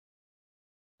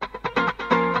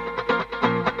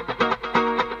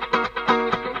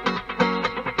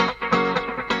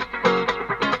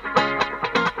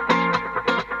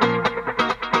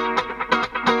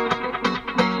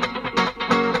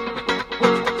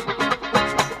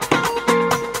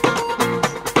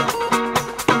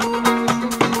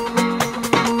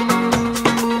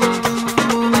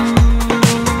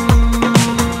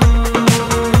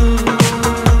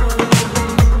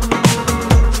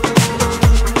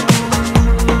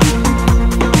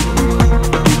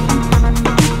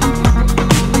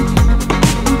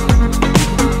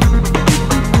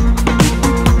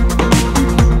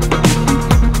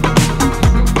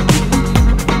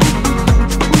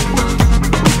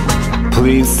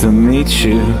pleased to meet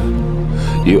you.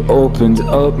 You opened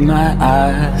up my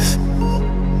eyes.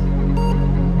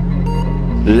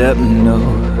 Let me know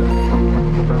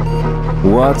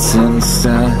what's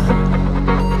inside.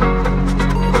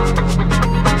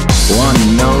 Wanna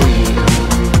know you.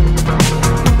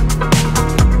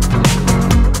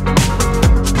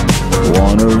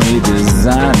 Wanna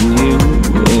redesign you,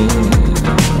 yeah.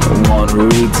 Wanna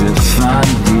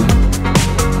redefine you.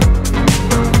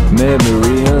 Made me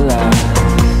realize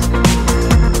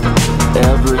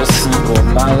every single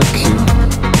molecule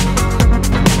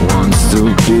wants to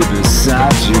be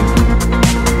beside you.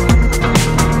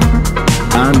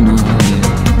 I know it.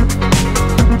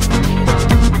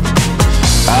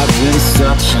 I've been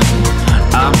searching,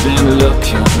 I've been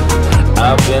looking,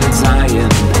 I've been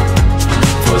dying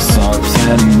for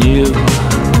something new,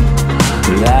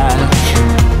 like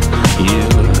you,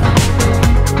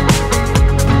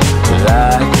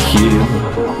 like you.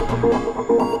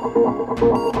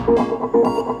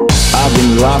 I've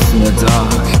been lost in the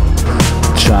dark,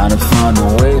 trying to find a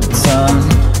way to turn.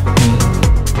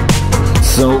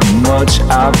 So much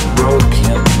I've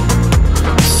broken,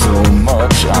 so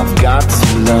much I've got to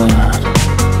learn.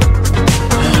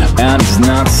 And it's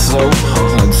not so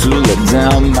hard to let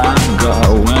down my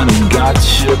guard. When I got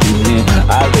you in,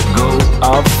 I let go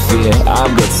of fear. I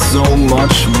got so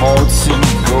much more to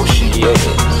negotiate.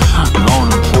 I'm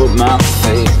gonna put my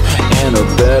faith in a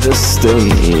better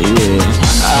state.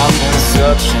 I've been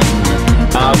searching,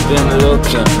 I've been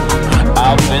looking,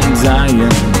 I've been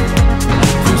dying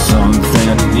for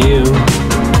something new,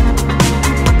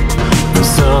 for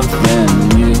something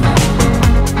new.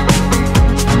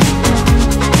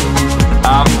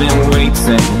 I've been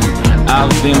waiting,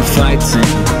 I've been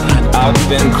fighting, I've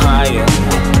been crying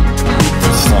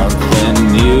for something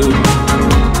new,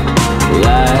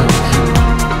 like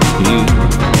you,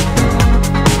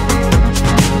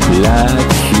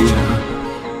 like you.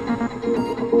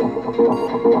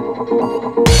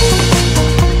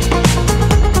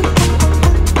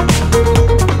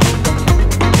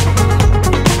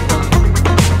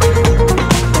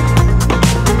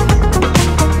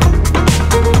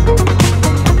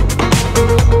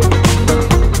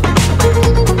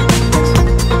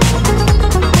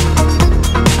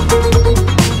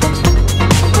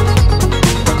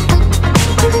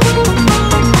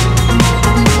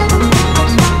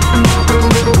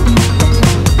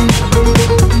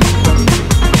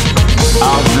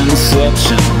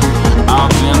 Searching,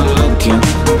 I've been looking,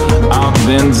 I've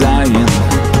been dying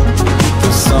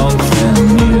for something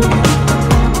new,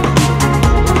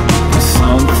 for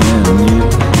something new.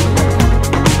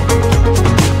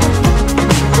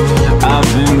 I've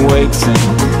been waiting,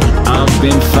 I've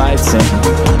been fighting,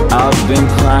 I've been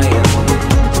crying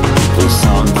for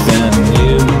something